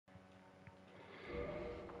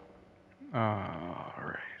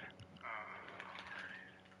Alright.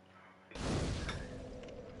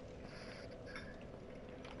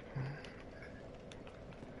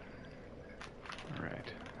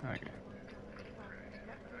 Alright. Okay.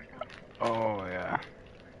 Oh, yeah.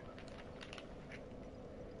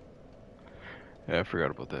 Yeah, I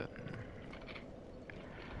forgot about that.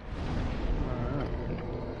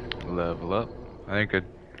 Alright. Level up. I think I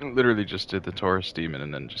literally just did the Taurus demon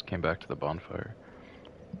and then just came back to the bonfire.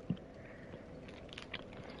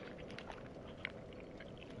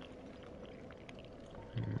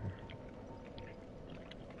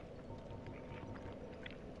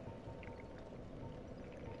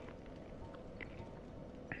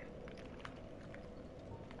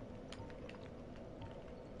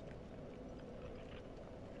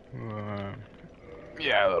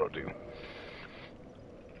 Yeah, that'll do.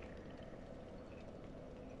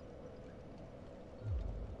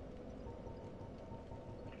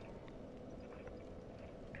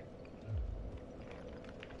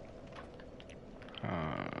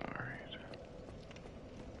 Alright.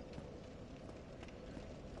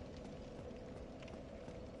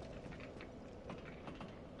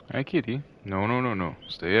 Hi, kitty. No, no, no, no.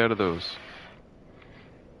 Stay out of those.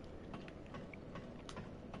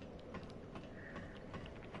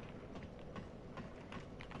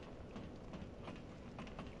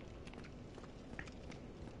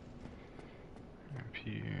 Up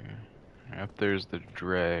here. Up there's the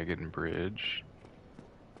dragon bridge.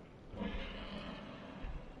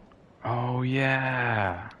 Oh,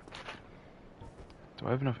 yeah. Do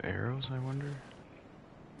I have enough arrows, I wonder?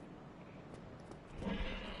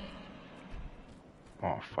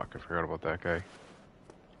 Oh, fuck. I forgot about that guy.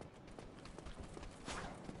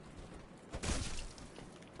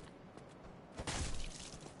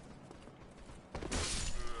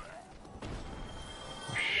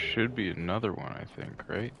 Should be another one, I think,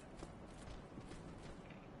 right?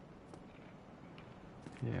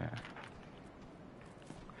 Yeah.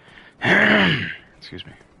 Excuse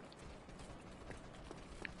me.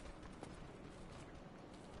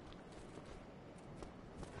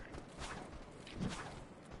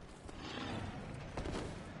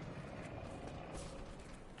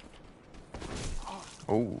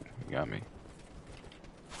 Oh, he got me.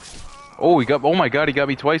 Oh, he got. Oh my god, he got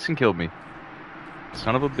me twice and killed me.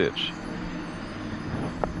 Son of a bitch.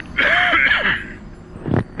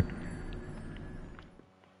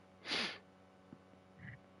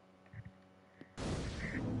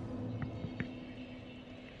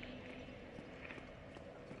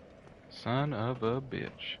 Son of a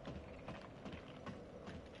bitch.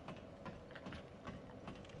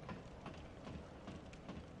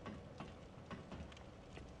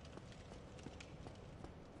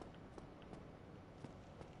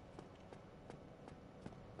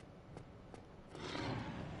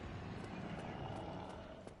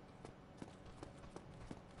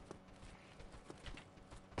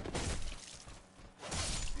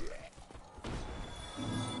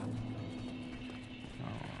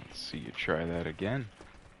 Let's see you try that again.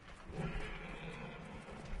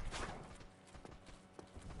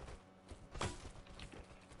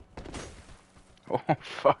 Oh,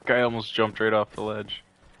 fuck, I almost jumped right off the ledge.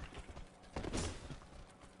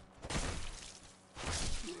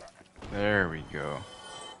 There we go.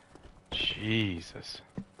 Jesus.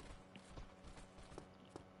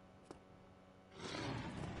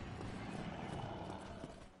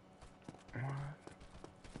 What?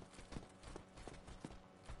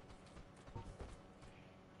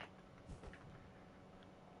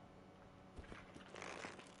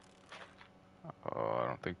 Oh, I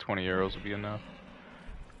don't think 20 arrows will be enough.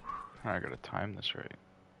 I gotta time this right.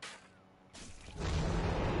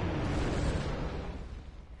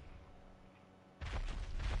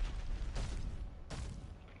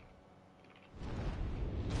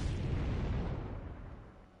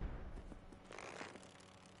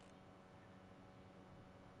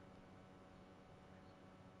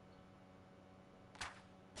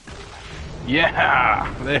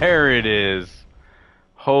 Yeah! There it is!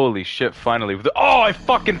 Holy shit, finally. Oh, I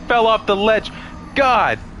fucking fell off the ledge!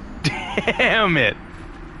 God damn it!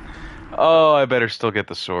 Oh, I better still get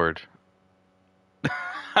the sword.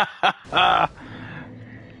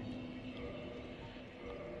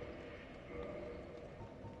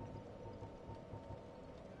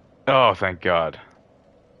 Oh, thank God.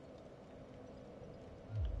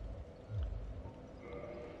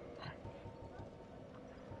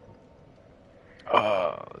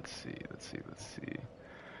 Let's see, let's see, let's see.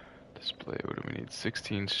 Display, what do we need?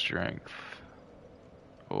 16 strength.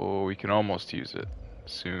 Oh, we can almost use it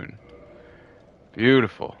soon.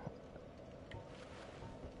 Beautiful.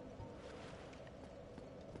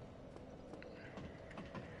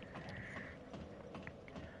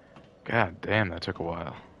 God damn, that took a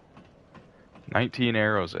while. 19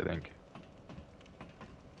 arrows, I think.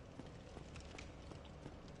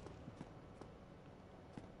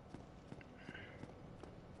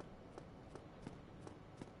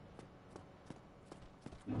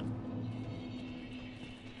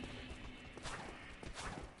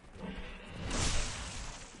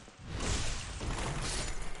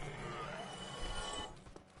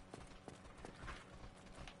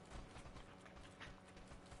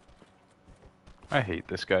 I hate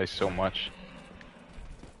this guy so much.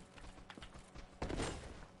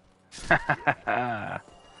 I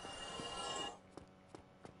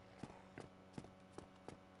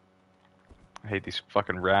hate these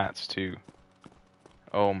fucking rats too.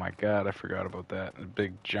 Oh my god, I forgot about that. A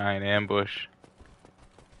big giant ambush.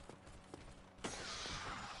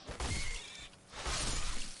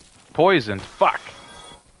 Poisoned, fuck!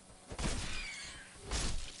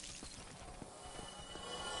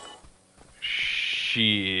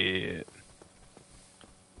 Shit.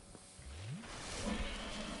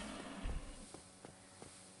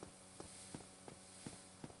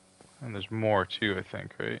 And there's more too, I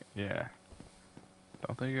think, right? Yeah.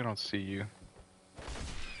 Don't think I don't see you.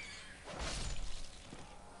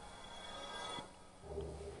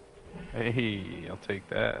 Hey, I'll take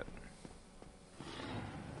that.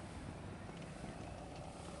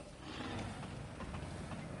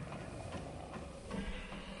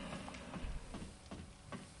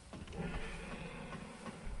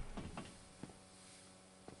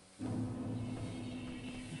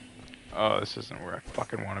 Oh, this isn't where I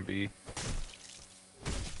fucking want to be.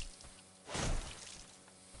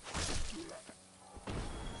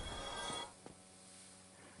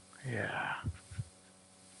 Yeah.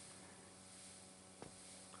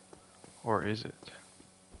 Or is it?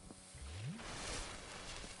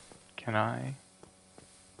 Can I?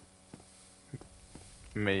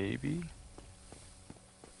 Maybe?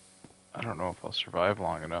 I don't know if I'll survive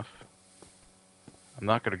long enough. I'm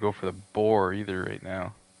not gonna go for the boar either right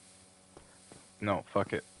now. No,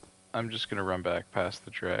 fuck it. I'm just gonna run back past the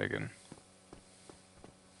dragon.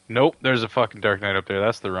 Nope, there's a fucking Dark Knight up there.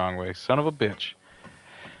 That's the wrong way. Son of a bitch.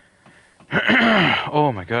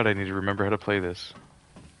 Oh my god, I need to remember how to play this.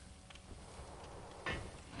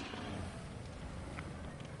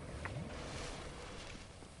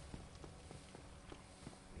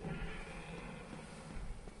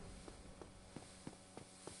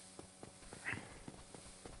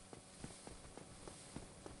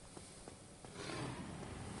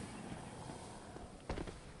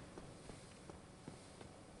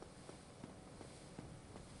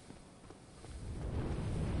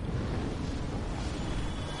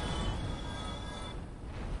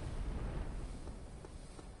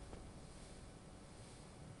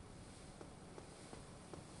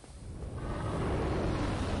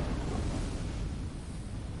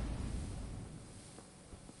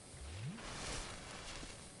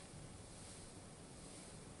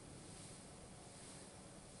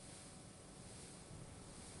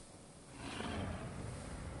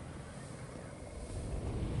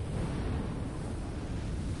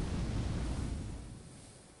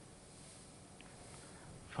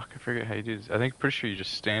 Fuck, I forget how you do this. I think pretty sure you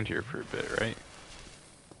just stand here for a bit, right?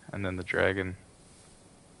 And then the dragon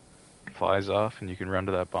flies off and you can run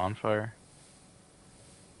to that bonfire.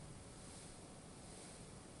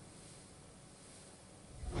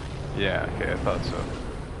 Yeah, okay, I thought so.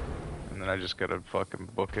 And then I just gotta fucking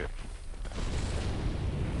book it.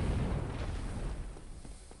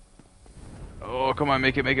 Oh, come on,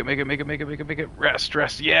 make it, make it, make it, make it, make it, make it, make it. Rest,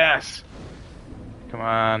 rest, yes! Come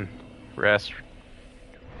on, rest.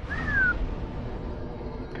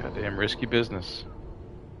 Goddamn risky business.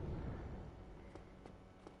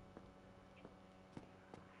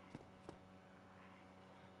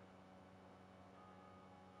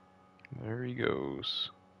 There he goes.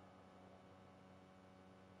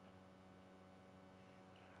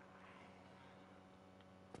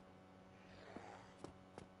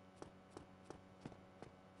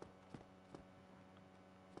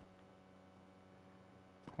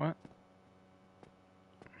 What?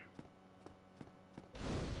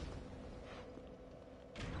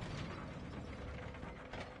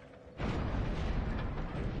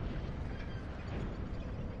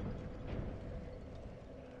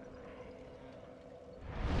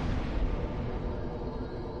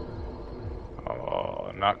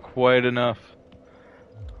 Oh, not quite enough.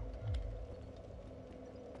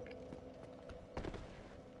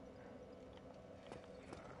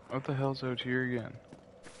 What the hell's out here again?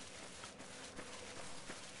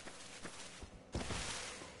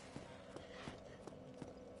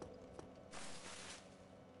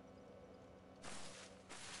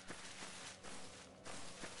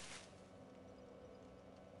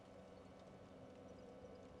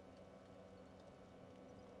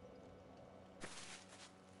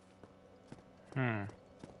 Hmm.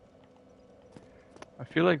 I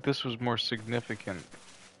feel like this was more significant.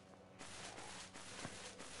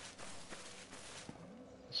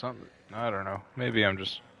 Something. I don't know. Maybe I'm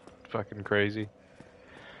just fucking crazy.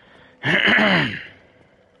 No,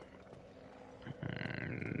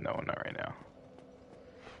 not right now.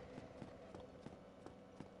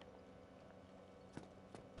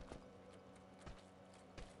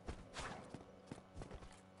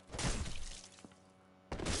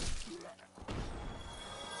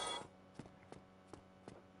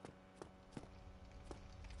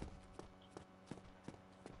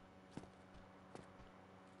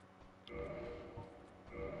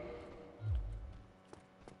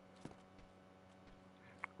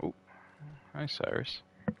 Oh, hi, Cyrus.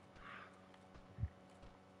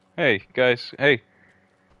 Hey, guys. Hey,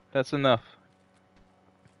 that's enough.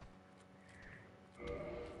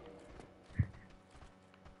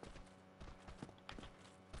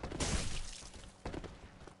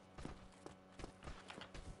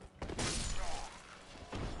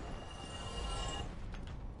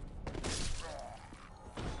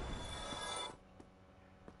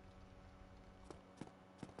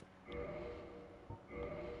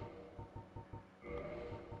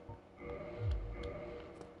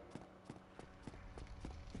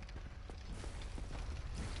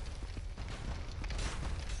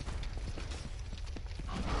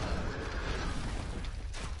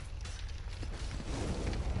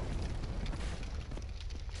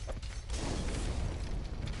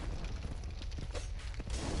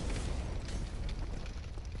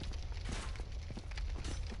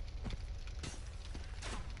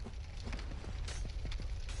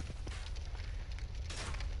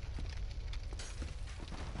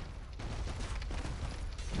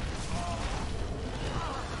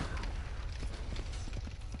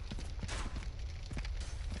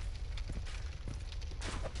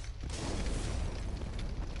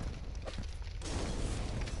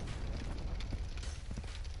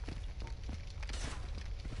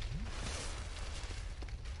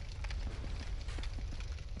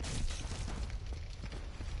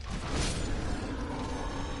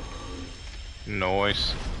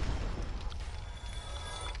 Noise.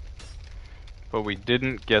 But we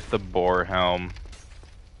didn't get the boar helm.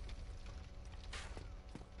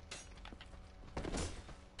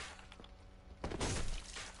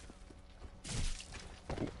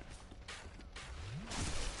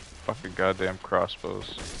 Fucking goddamn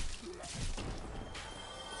crossbows.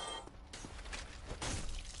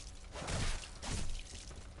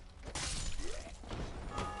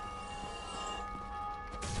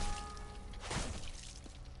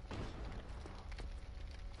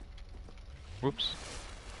 Whoops.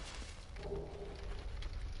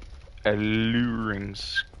 Alluring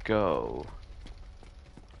skull.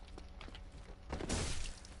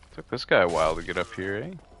 Took this guy a while to get up here,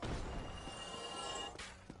 eh?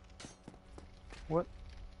 What?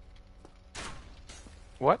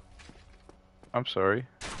 What? I'm sorry.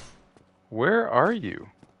 Where are you?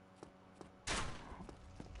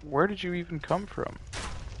 Where did you even come from?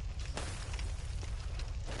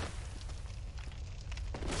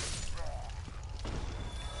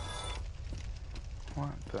 What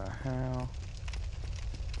the hell?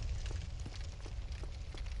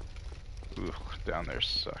 Ugh, down there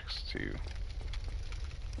sucks too.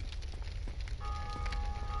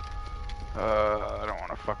 I don't want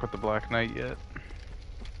to fuck with the Black Knight yet.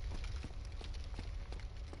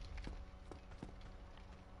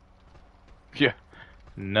 Yeah.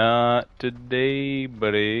 Not today,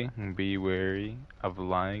 buddy. Be wary of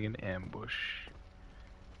lying in ambush.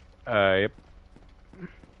 Yep.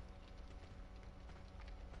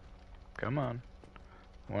 Come on.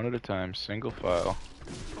 One at a time, single file.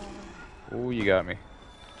 Oh, you got me.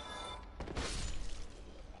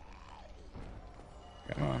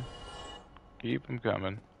 Come on. Keep them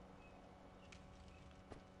coming.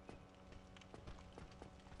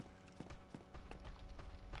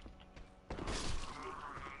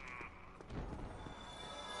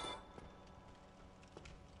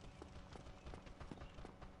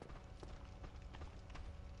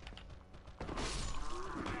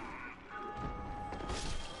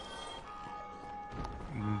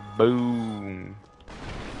 Boom.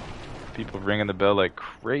 People ringing the bell like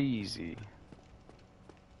crazy.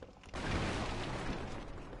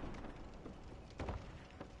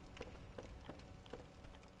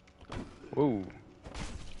 Whoa.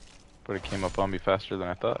 But it came up on me faster than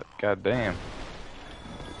I thought. God damn.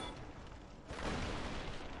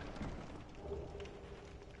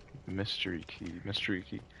 Mystery key. Mystery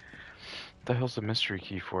key. What the hell's the mystery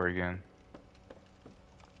key for again?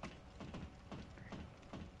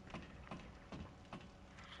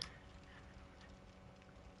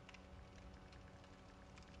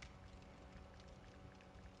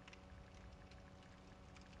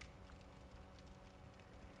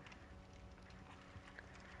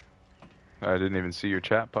 I didn't even see your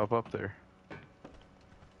chat pop up there.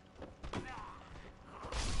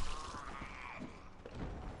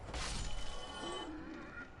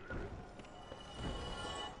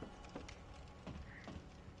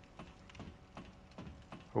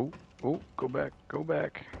 Oh, oh, go back, go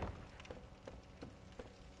back.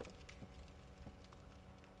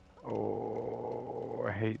 Oh,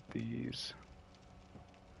 I hate these.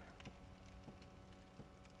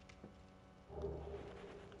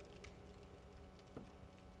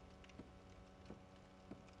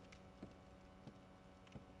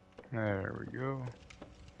 There we go.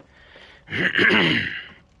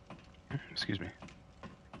 Excuse me.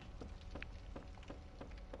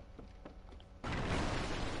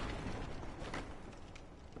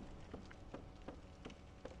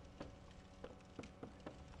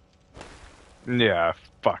 Yeah,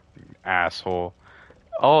 fucking asshole.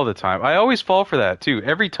 All the time. I always fall for that too,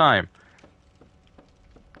 every time.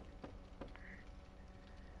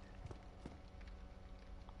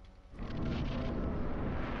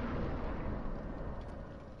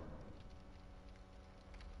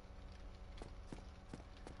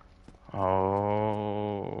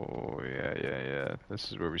 Oh, yeah, yeah, yeah.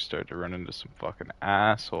 This is where we start to run into some fucking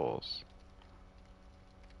assholes.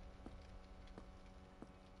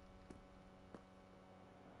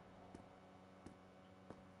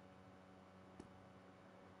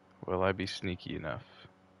 Will I be sneaky enough?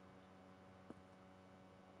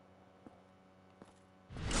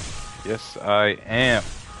 Yes, I am.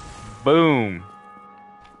 Boom.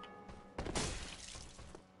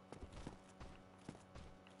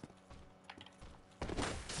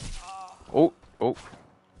 Oh, oh.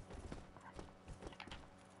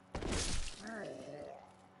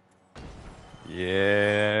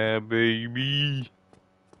 Yeah, baby.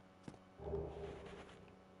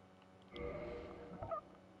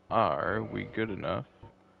 Are we good enough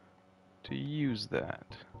to use that?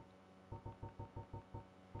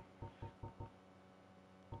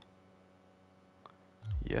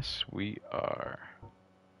 Yes, we are.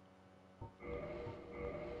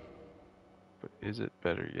 But is it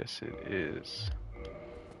better? Yes, it is.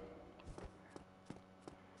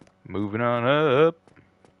 Moving on up.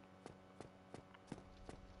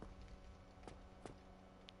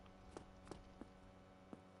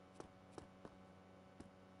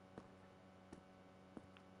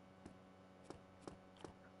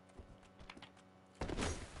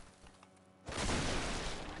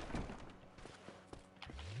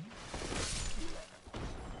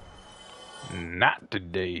 Not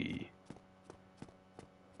today.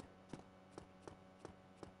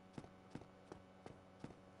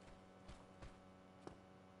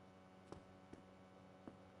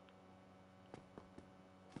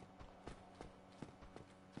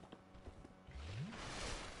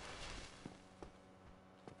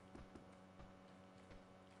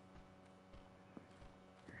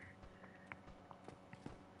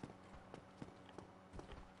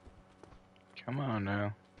 Come on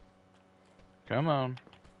now. Come on.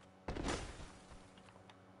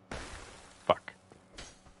 Fuck.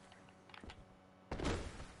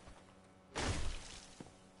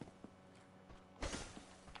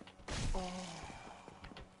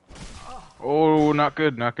 Oh, not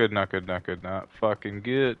good, not good, not good, not good, not fucking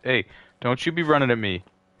good. Hey, don't you be running at me.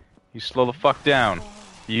 You slow the fuck down.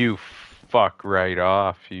 You fuck right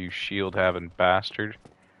off, you shield-having bastard.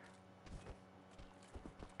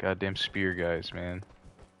 Goddamn spear guys, man.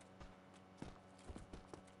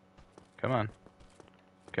 Come on.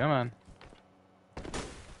 Come on.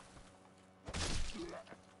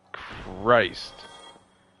 Christ.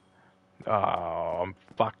 Oh, I'm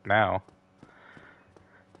fucked now.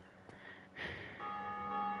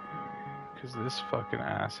 Cause this fucking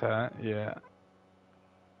asshat, yeah.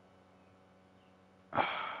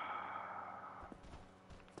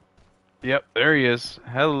 Yep, there he is.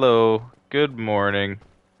 Hello. Good morning.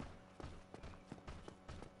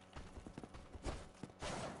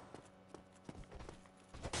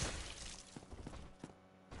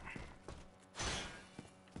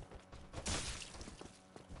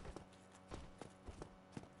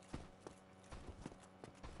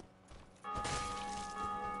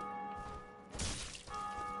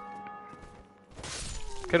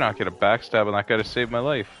 Cannot get a backstab on that guy to save my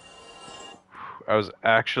life. I was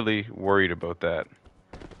actually worried about that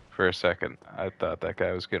for a second. I thought that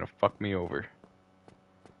guy was gonna fuck me over.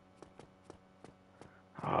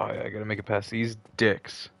 Oh, yeah, I gotta make it past these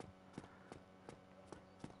dicks.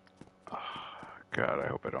 Oh, God, I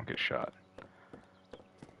hope I don't get shot.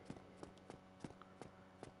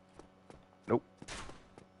 Nope.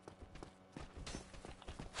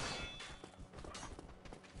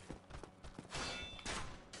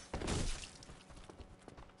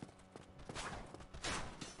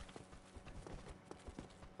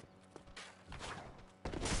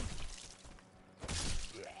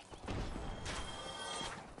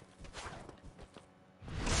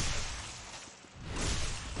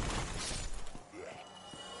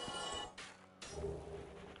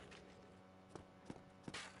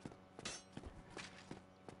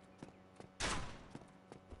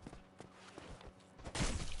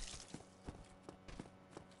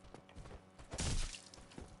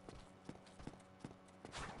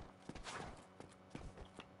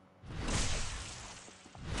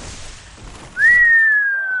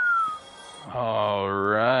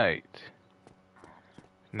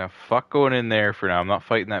 Now fuck going in there for now. I'm not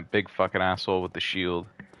fighting that big fucking asshole with the shield.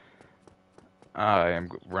 I am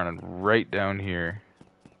running right down here.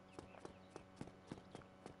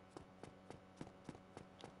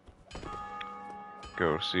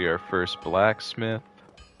 Go see our first blacksmith.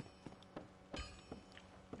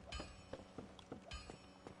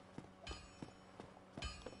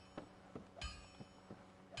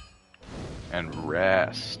 And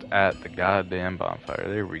rest at the goddamn bonfire.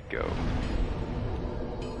 There we go.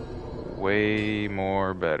 Way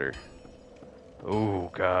more better.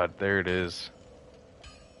 Oh god, there it is.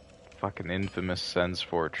 Fucking infamous Sen's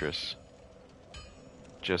Fortress.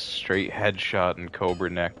 Just straight headshot and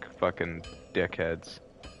cobra neck fucking dickheads.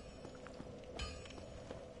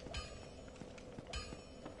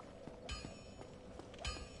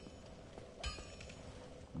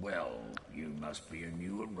 Well, you must be a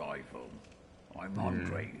new arrival. I'm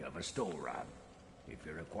Andre of Astoran. If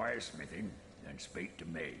you require smithing, then speak to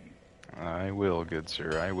me. I will, good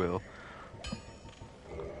sir, I will.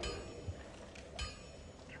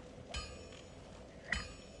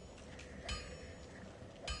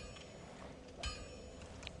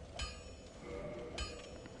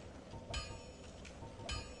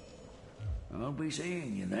 I'll be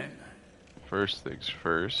seeing you then. First things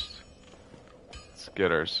first. Let's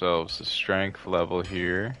get ourselves a strength level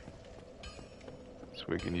here. So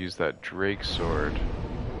we can use that Drake sword.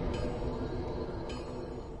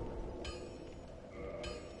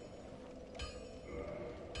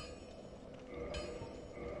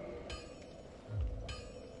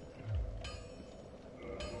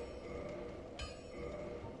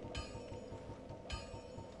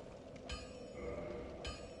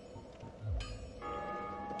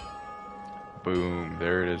 Boom,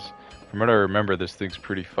 there it is. From what I remember, this thing's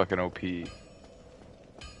pretty fucking OP. Do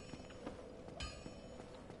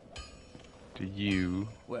you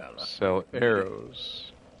sell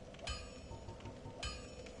arrows?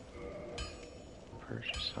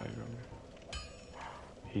 Purchase item.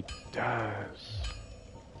 He does.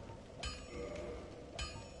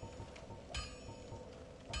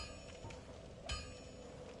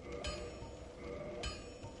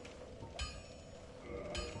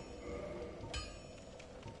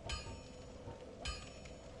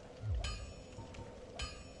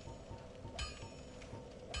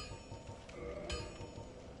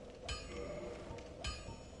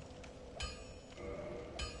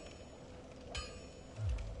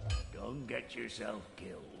 Don't get yourself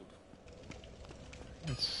killed.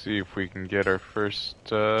 Let's see if we can get our first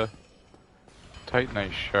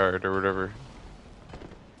Titanite shard or whatever.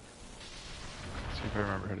 Let's see if I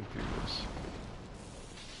remember how to do this.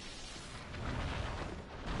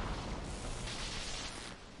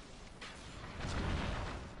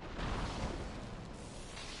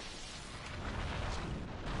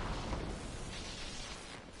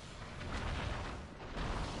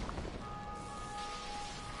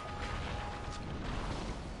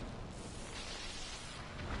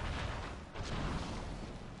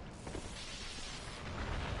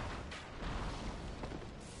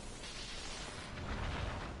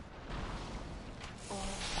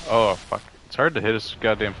 Oh, fuck. It's hard to hit his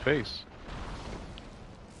goddamn face.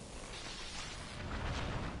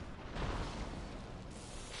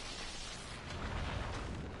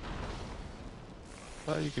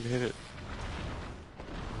 I thought you could hit it.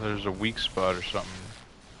 There's a weak spot or something.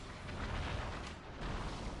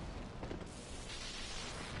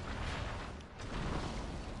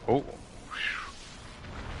 Oh.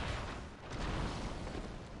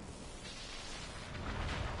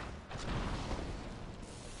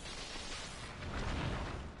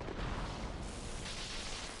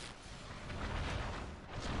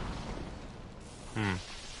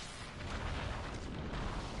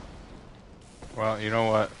 Well, you know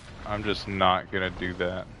what? I'm just not gonna do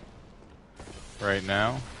that right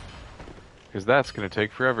now, because that's gonna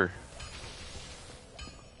take forever.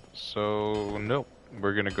 So, nope.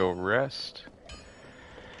 We're gonna go rest.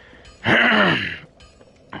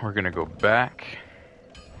 We're gonna go back.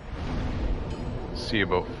 See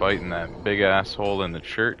about fighting that big asshole in the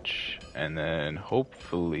church, and then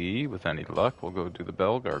hopefully, with any luck, we'll go do the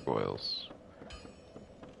bell gargoyles.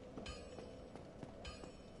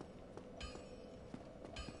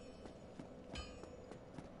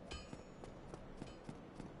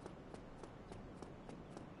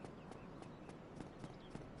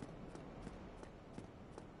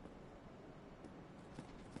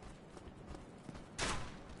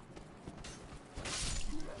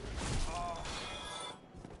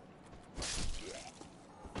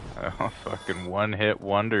 Oh, fucking one-hit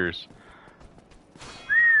wonders.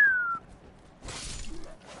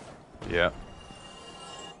 Yep.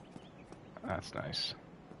 That's nice.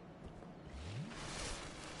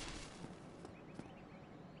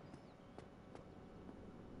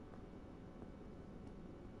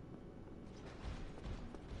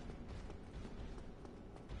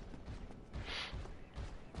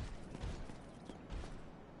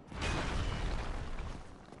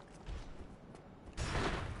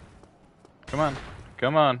 Come on.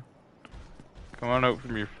 Come on. Come on out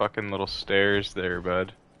from your fucking little stairs there,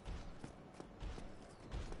 bud.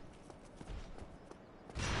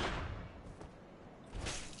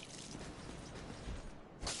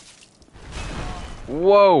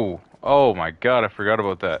 Whoa! Oh my god, I forgot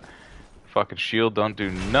about that. Fucking shield don't do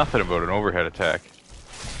nothing about an overhead attack.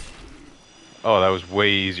 Oh, that was way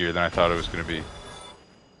easier than I thought it was gonna be.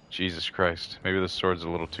 Jesus Christ. Maybe this sword's a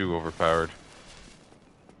little too overpowered.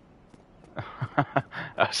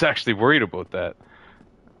 I was actually worried about that.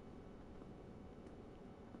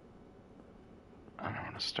 I don't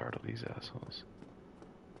want to startle these assholes.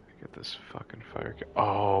 Get this fucking fire.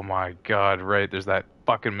 Oh my god, right. There's that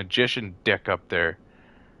fucking magician dick up there.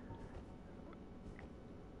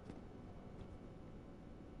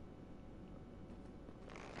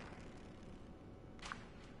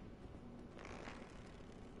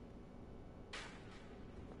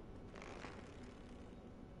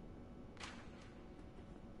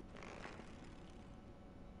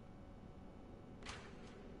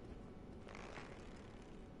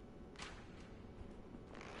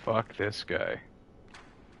 Fuck this guy.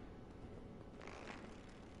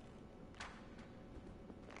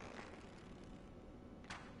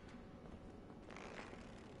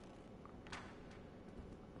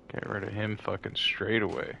 Get rid of him fucking straight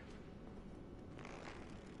away.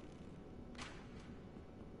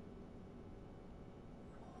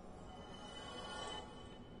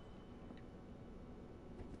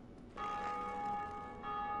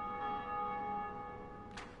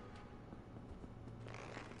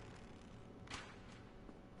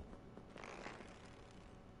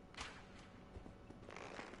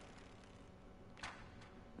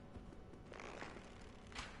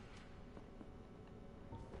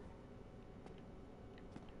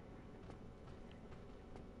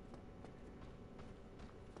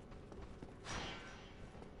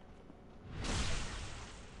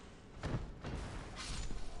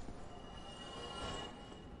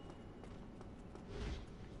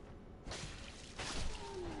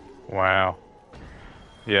 Wow.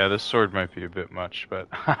 Yeah, this sword might be a bit much, but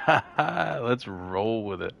let's roll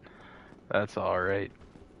with it. That's alright.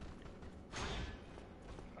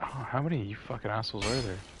 Oh, how many you fucking assholes are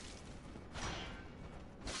there?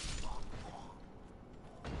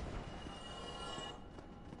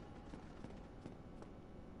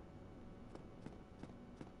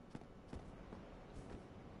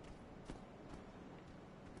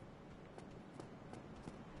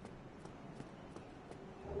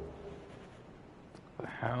 The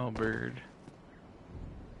halberd.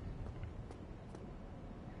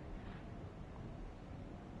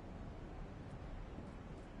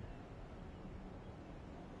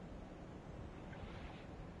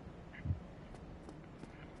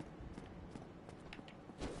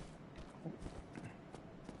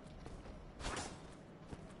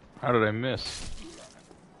 How did I miss?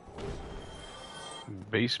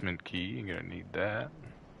 Basement key, you're gonna need that.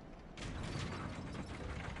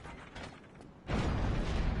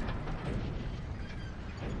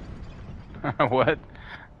 What?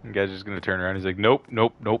 The guy's just gonna turn around. He's like, nope,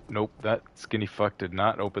 nope, nope, nope. That skinny fuck did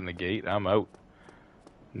not open the gate. I'm out.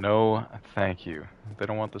 No, thank you. They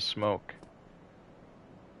don't want the smoke.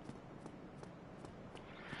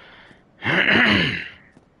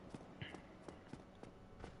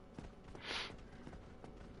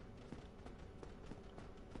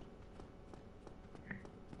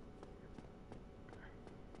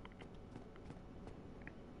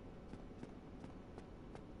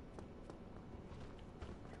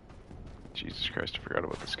 Jesus Christ, I forgot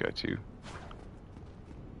about this guy too.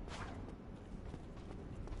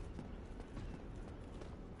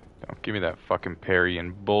 Don't give me that fucking parry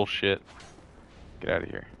and bullshit. Get out of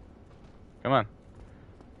here. Come on.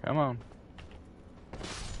 Come on.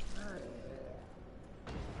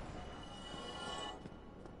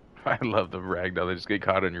 I love the ragdoll. They just get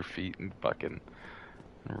caught on your feet and fucking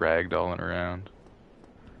ragdolling around.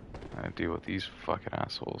 I deal with these fucking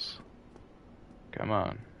assholes. Come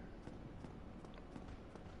on.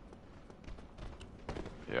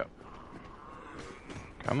 Yep.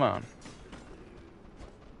 Come on.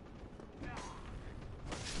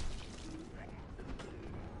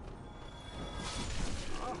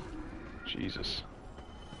 Jesus.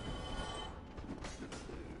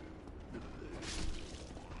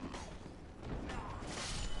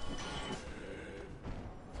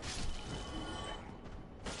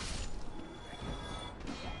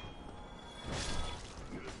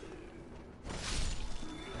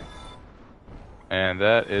 And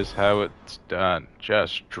that is how it's done.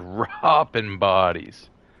 Just dropping bodies.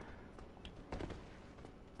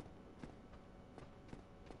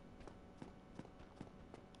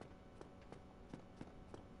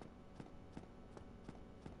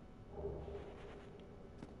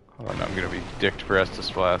 Oh, no, I'm gonna be dicked for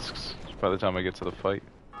Estus flasks by the time I get to the fight.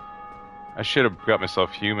 I should have got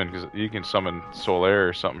myself human, because you can summon Solaire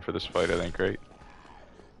or something for this fight, I think, right?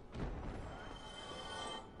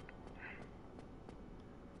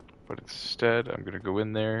 But instead, I'm gonna go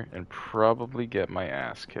in there and probably get my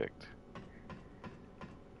ass kicked.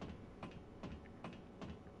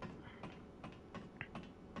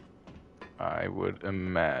 I would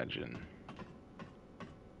imagine.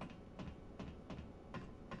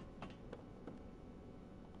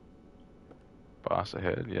 Boss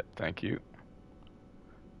ahead, yep, thank you.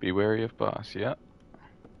 Be wary of boss, yep.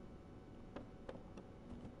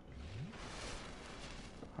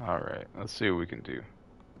 Alright, let's see what we can do.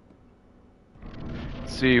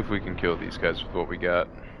 Let's see if we can kill these guys with what we got.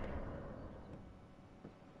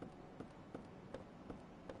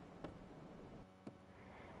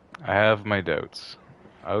 I have my doubts.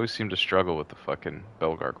 I always seem to struggle with the fucking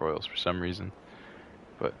bell gargoyles for some reason.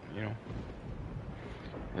 But, you know,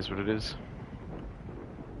 it is what it is.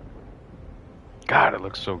 God, it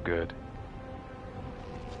looks so good.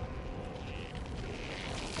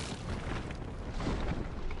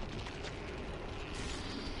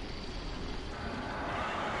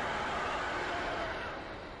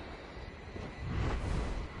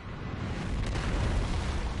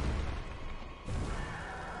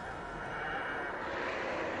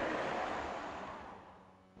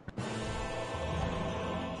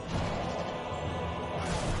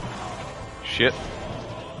 Shit.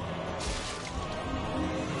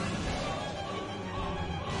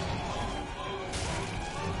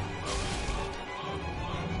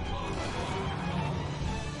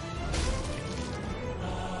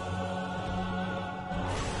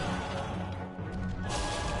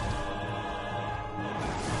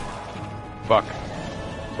 Fuck.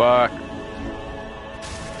 Fuck.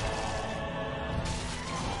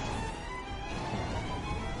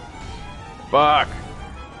 Fuck.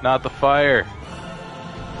 Not the fire.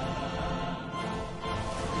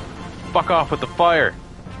 Fuck off with the fire.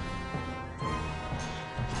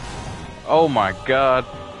 Oh my god.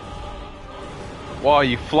 While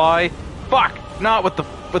you fly. Fuck. Not with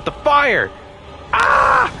the fire.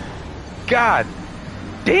 Ah! God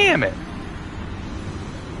damn it.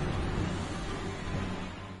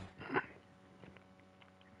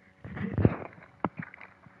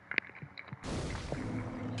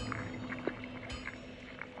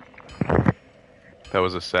 That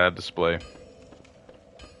was a sad display.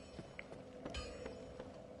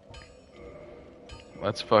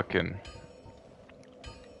 Let's fucking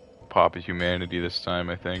pop a humanity this time,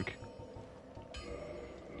 I think.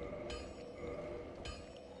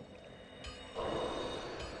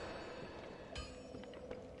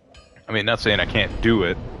 I mean, not saying I can't do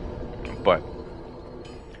it, but...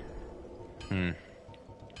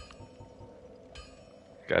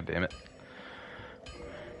 God damn it.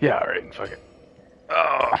 Yeah, alright, fuck it.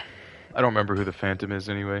 Oh, I don't remember who the Phantom is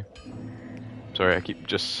anyway. Sorry, I keep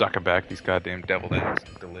just sucking back these goddamn deviled eggs.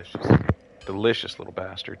 Delicious. Delicious little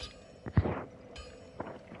bastards.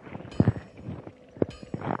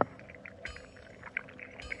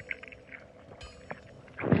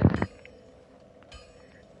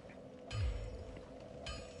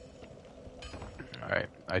 Alright,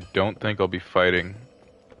 I don't think I'll be fighting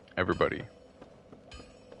everybody.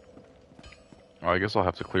 Well, I guess I'll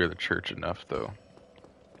have to clear the church enough, though.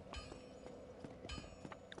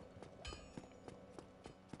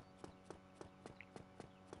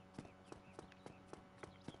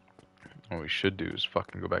 What we should do is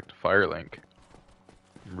fucking go back to Firelink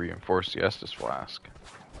and reinforce the Estus Flask.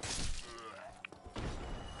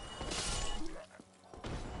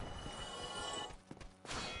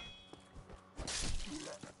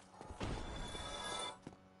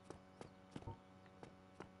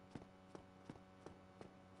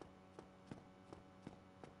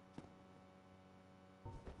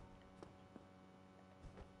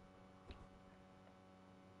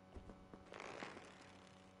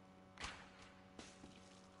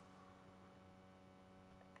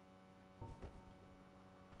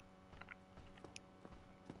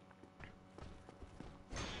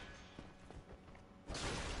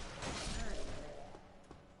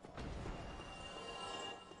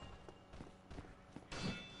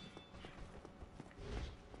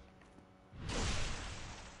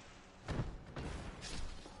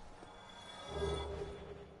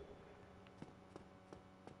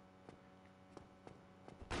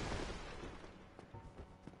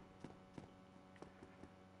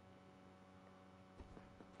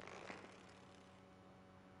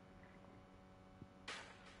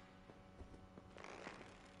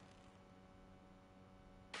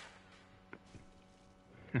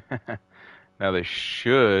 Now they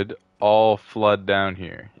should all flood down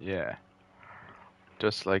here. Yeah.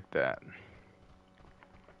 Just like that.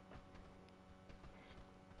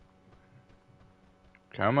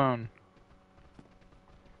 Come on.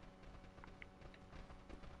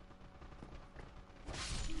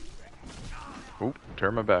 Oop,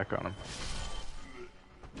 turn my back on him.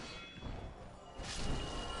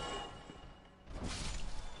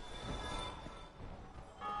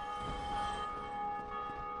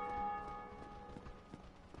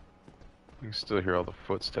 You can still hear all the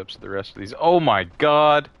footsteps of the rest of these. Oh my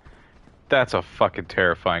god! That's a fucking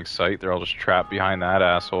terrifying sight. They're all just trapped behind that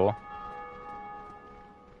asshole.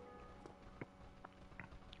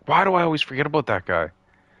 Why do I always forget about that guy?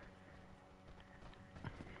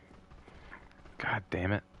 God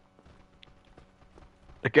damn it.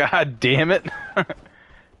 God damn it!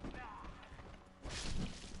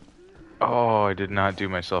 Oh, I did not do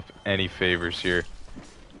myself any favors here.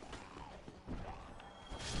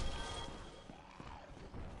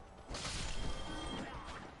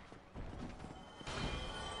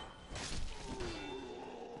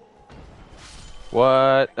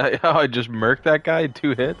 What? I just murked that guy in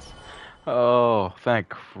 2 hits? Oh, thank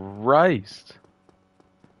Christ.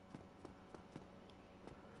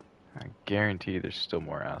 I guarantee there's still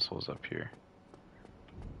more assholes up here.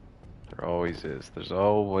 There always is. There's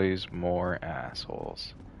always more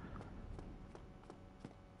assholes.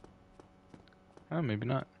 Oh, maybe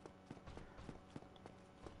not.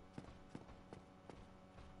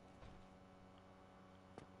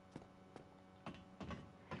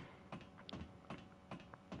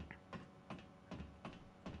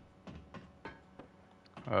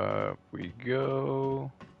 Up we go.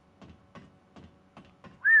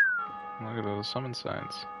 Look at those summon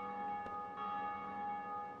signs.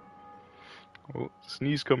 Oh,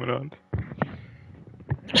 sneeze coming on.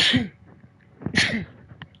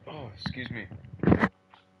 Oh, excuse me.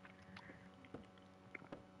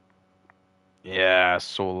 Yeah,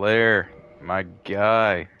 Solaire, my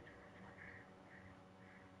guy.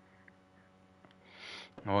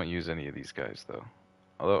 I won't use any of these guys though.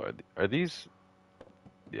 Although, are these?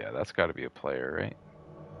 Yeah, that's got to be a player, right?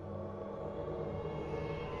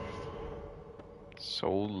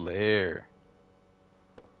 Solaire.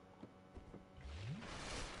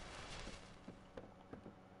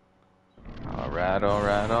 Alright,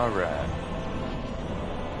 alright, alright.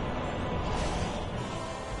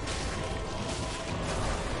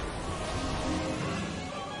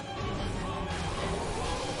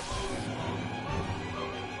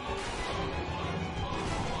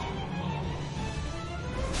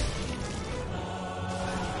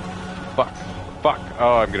 Fuck. Fuck.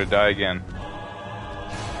 Oh, I'm gonna die again.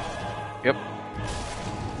 Yep.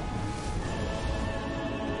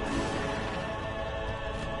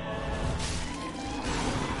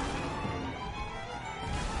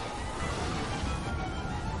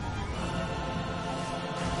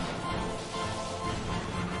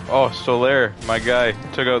 Oh, Solaire, my guy,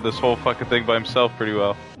 took out this whole fucking thing by himself pretty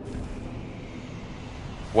well.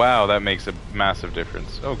 Wow, that makes a massive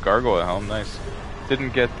difference. Oh, gargoyle helm, nice.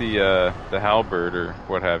 Didn't get the halberd or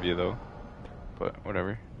what have you though, but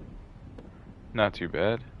whatever. Not too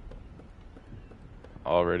bad.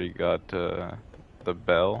 Already got the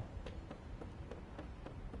bell.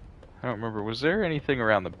 I don't remember. Was there anything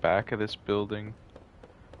around the back of this building?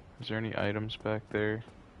 Is there any items back there?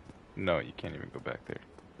 No, you can't even go back there.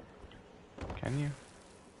 Can you?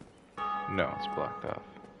 No, it's blocked off.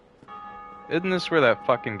 Isn't this where that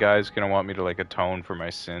fucking guy's gonna want me to like atone for my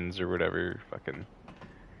sins or whatever? Fucking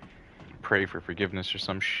pray for forgiveness or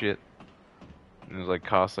some shit. And it like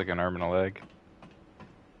costs like an arm and a leg.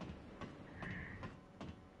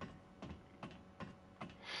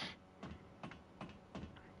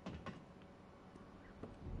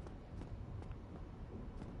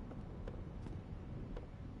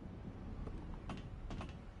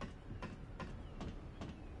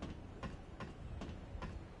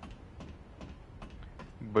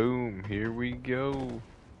 Boom, here we go.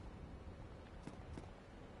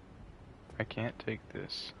 I can't take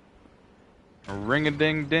this.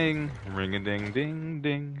 Ring-a-ding-ding,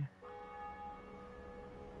 ring-a-ding-ding-ding.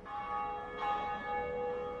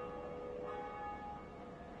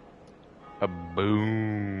 A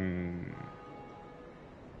boom.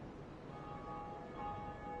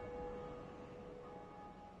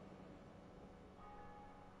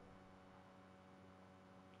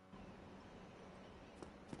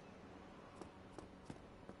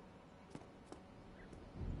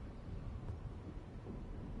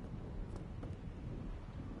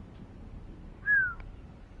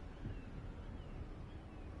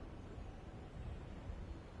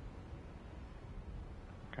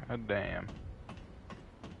 God damn.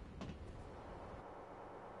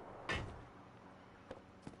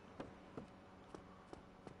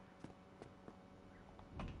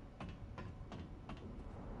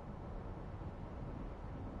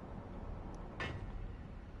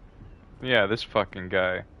 Yeah, this fucking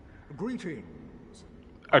guy. Greetings.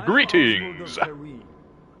 A I'm Oswald greetings! of Perrine,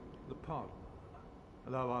 the pardon.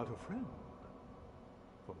 Thou art a friend.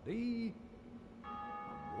 For thee,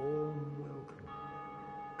 a warm welcome.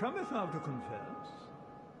 Cometh thou to confess,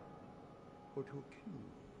 or to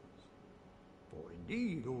accuse? For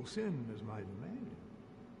indeed all sin is my domain.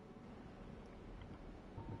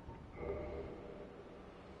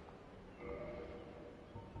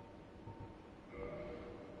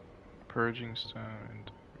 Purging stone.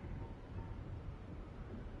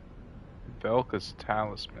 Velka's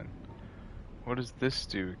talisman. What does this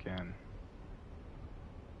do again?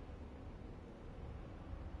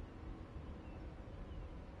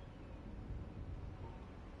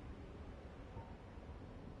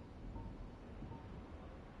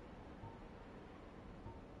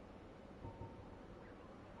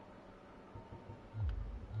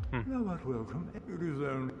 Thou art welcome. It is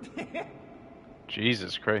only...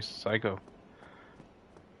 Jesus Christ, psycho.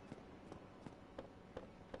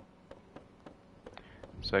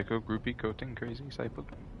 Psycho groupie coating crazy psycho.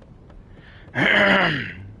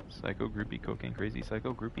 Psycho groupie cocaine crazy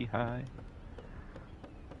psycho groupie high.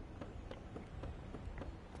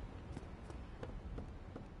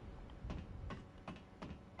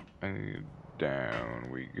 And down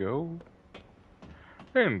we go.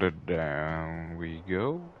 And down we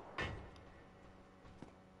go.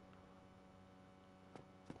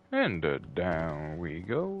 And down we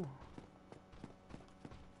go.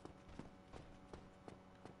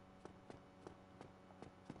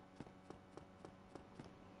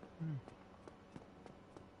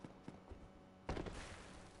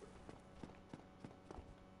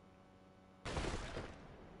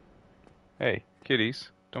 Hey, kitties,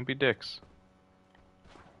 don't be dicks.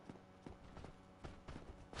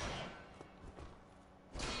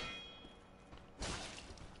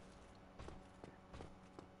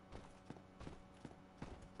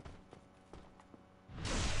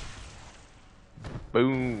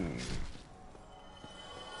 Boom.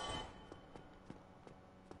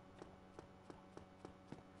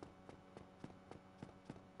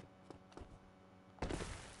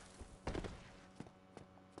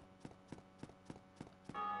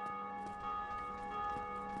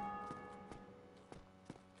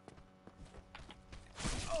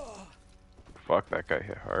 Fuck, that guy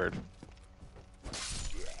hit hard.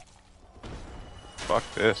 Fuck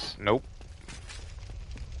this. Nope.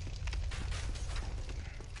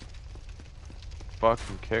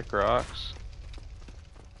 Fucking kick rocks.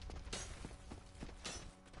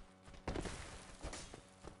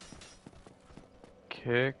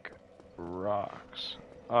 Kick rocks.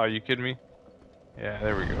 Oh, you kidding me? Yeah,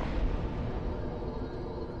 there we go.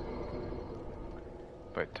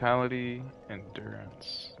 Vitality,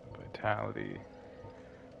 endurance, vitality.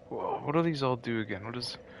 Whoa, what do these all do again? What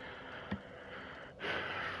is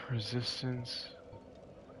resistance?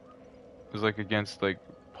 It's like against like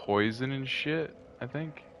poison and shit, I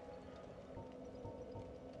think.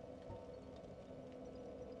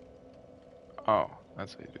 Oh,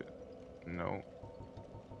 that's how you do it. No.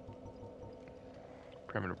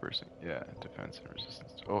 Primitive person. Yeah, defense and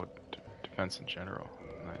resistance. Oh, defense in general.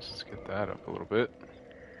 Nice, let's get that up a little bit.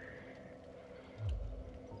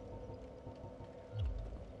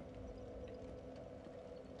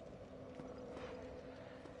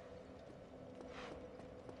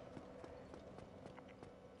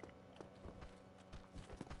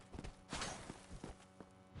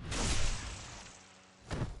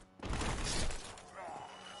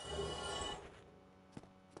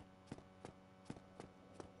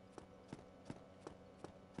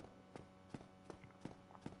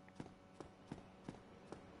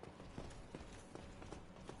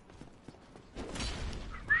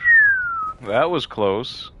 That was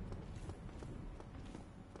close.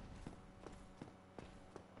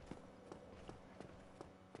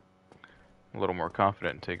 I'm a little more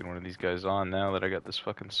confident in taking one of these guys on now that I got this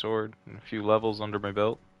fucking sword and a few levels under my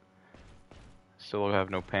belt. Still have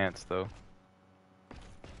no pants though.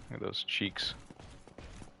 Look at those cheeks.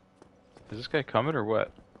 Is this guy coming or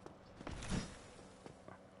what?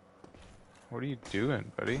 What are you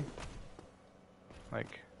doing, buddy?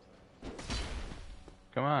 Like,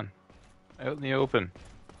 come on. Out in the open.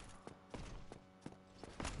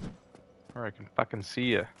 Or I can fucking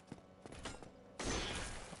see ya.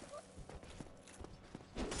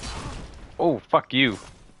 Oh, fuck you.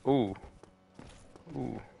 Ooh.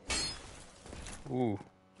 Ooh. Ooh.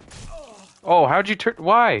 Oh, how'd you turn?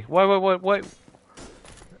 Why? Why?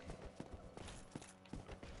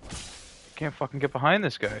 Can't fucking get behind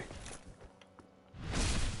this guy.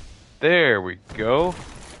 There we go.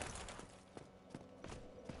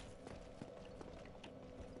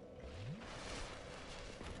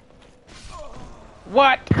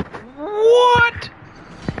 What? What?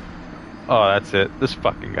 Oh, that's it. This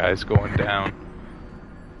fucking guy's going down.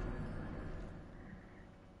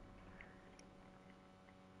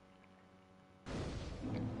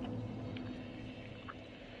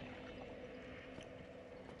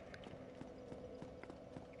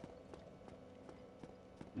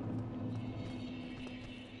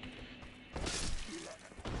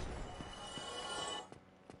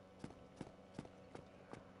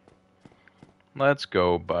 Let's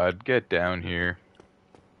go, bud. Get down here.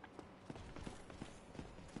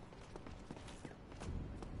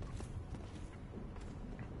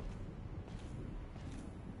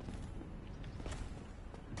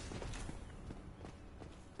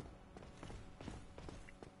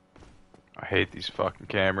 I hate these fucking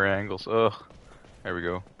camera angles. Ugh. There we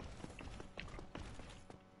go.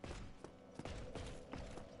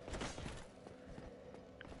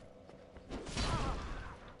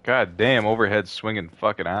 God damn, overhead swinging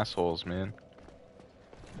fucking assholes, man.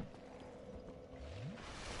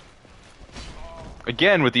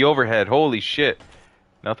 Again with the overhead, holy shit.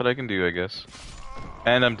 Nothing I can do, I guess.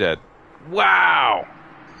 And I'm dead. Wow!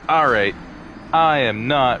 Alright. I am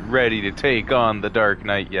not ready to take on the Dark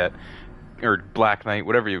Knight yet. Or Black Knight,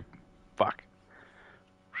 whatever you... Fuck.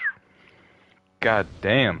 God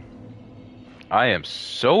damn. I am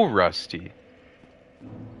so rusty.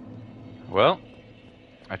 Well,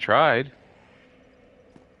 I tried.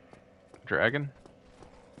 Dragon?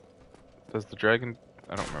 Does the dragon...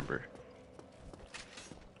 I don't remember.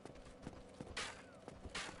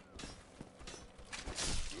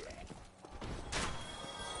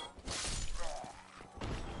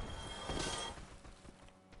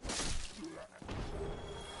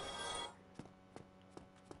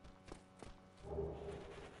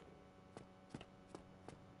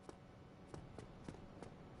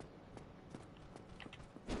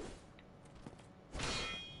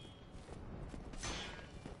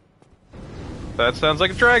 That sounds like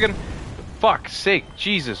a dragon. Fuck's sake,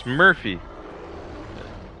 Jesus, Murphy.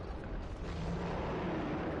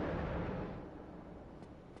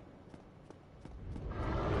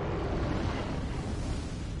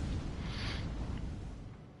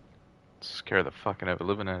 Scare the fucking ever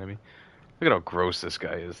living out of me. Look at how gross this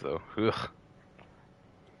guy is, though. Ugh.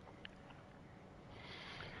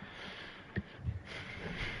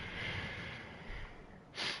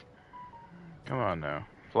 Come on now.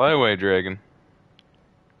 Fly away, dragon.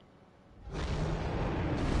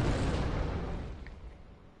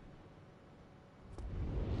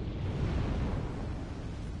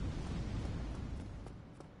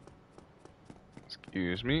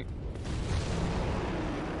 Excuse me.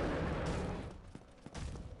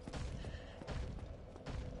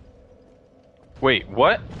 Wait,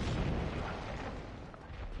 what?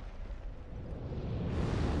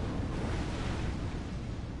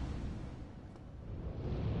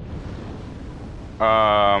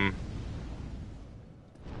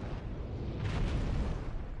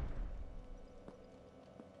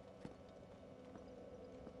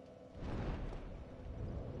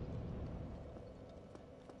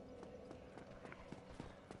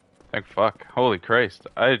 Thank fuck. Holy Christ.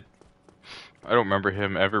 I don't remember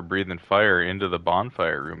him ever breathing fire into the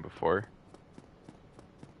bonfire room before.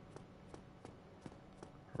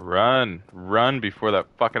 Run. Run before that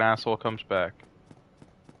fucking asshole comes back.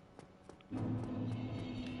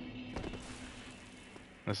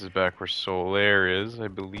 This is back where Solaire is, I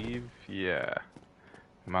believe. Yeah.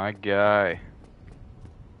 My guy.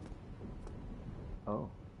 Oh,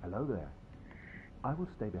 hello there. I will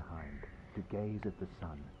stay behind to gaze at the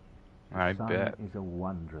sun. I The sun bet. is a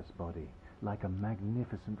wondrous body, like a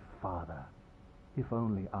magnificent father. If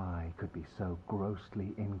only I could be so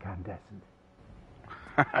grossly incandescent.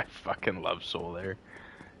 I fucking love Solaire.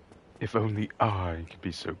 If only I could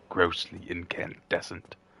be so grossly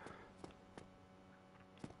incandescent.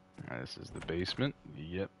 This is the basement.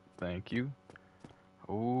 Yep, thank you.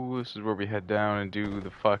 Oh, this is where we head down and do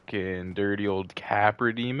the fucking dirty old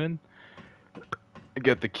Capra demon.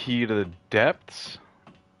 Get the key to the depths.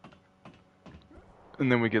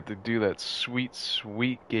 And then we get to do that sweet,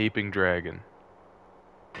 sweet gaping dragon.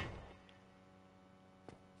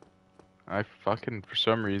 I fucking, for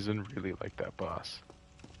some reason, really like that boss.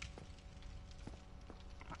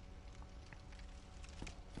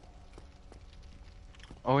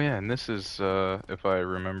 Oh yeah, and this is, if I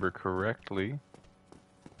remember correctly...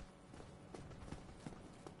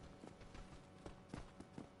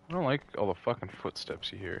 I don't like all the fucking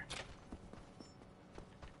footsteps you hear.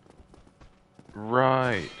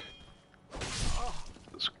 Right.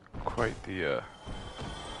 It's quite the,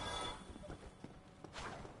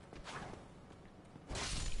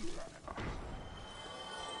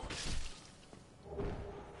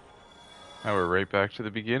 Now we're right back to the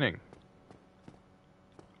beginning.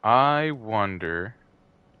 I wonder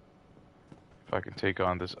if I can take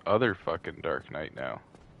on this other fucking Dark Knight now.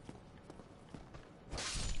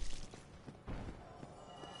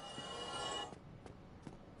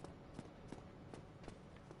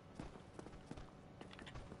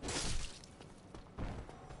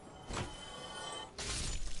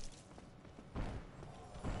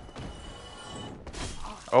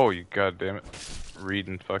 Oh, you goddammit.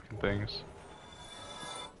 Reading fucking things.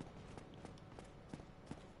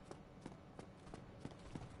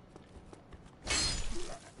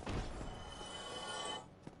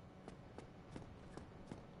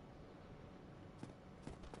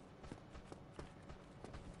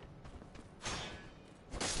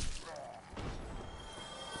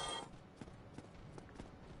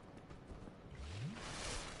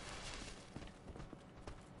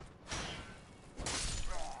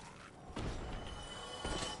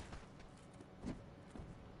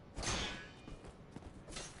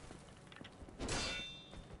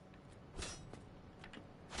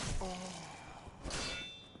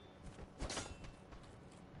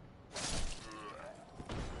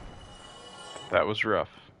 That was rough.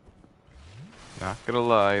 Not gonna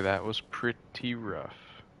lie, that was pretty rough.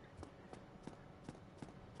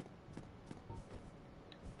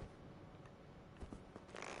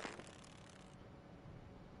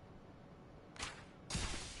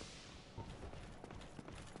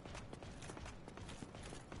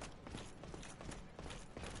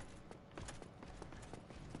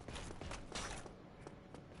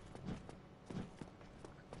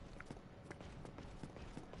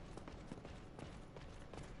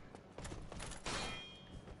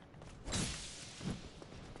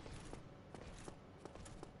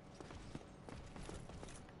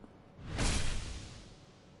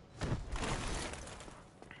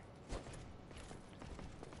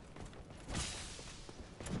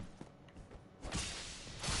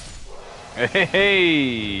 Hey,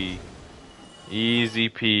 hey, easy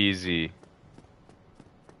peasy.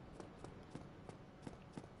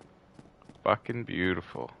 Fucking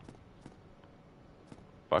beautiful.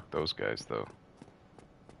 Fuck those guys, though.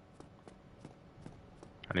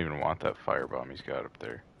 I don't even want that firebomb he's got up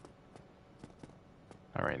there.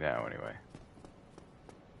 Not right now, anyway.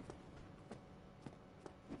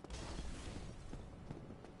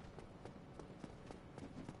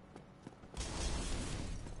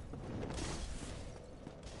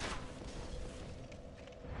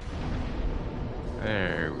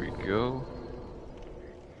 There we go.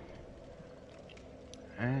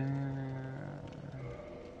 And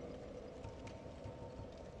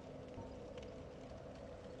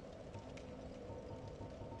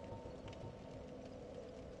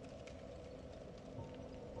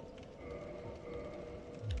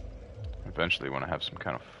eventually want to have some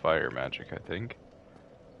kind of fire magic, I think.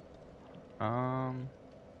 But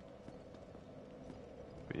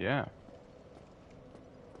yeah.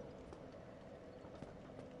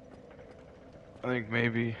 I think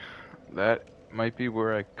maybe that might be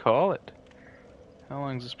where I call it. How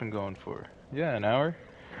long's this been going for? Yeah, an hour?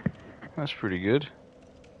 That's pretty good.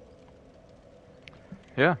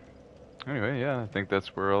 Yeah. Anyway, yeah, I think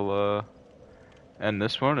that's where I'll end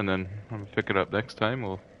this one, and then I'm gonna pick it up next time.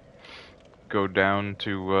 We'll go down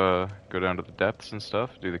to the depths and stuff,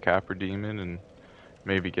 do the Capra Demon, and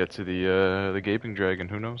maybe get to the Gaping Dragon.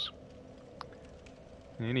 Who knows?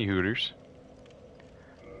 Any hooters.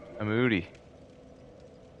 I'm Moody.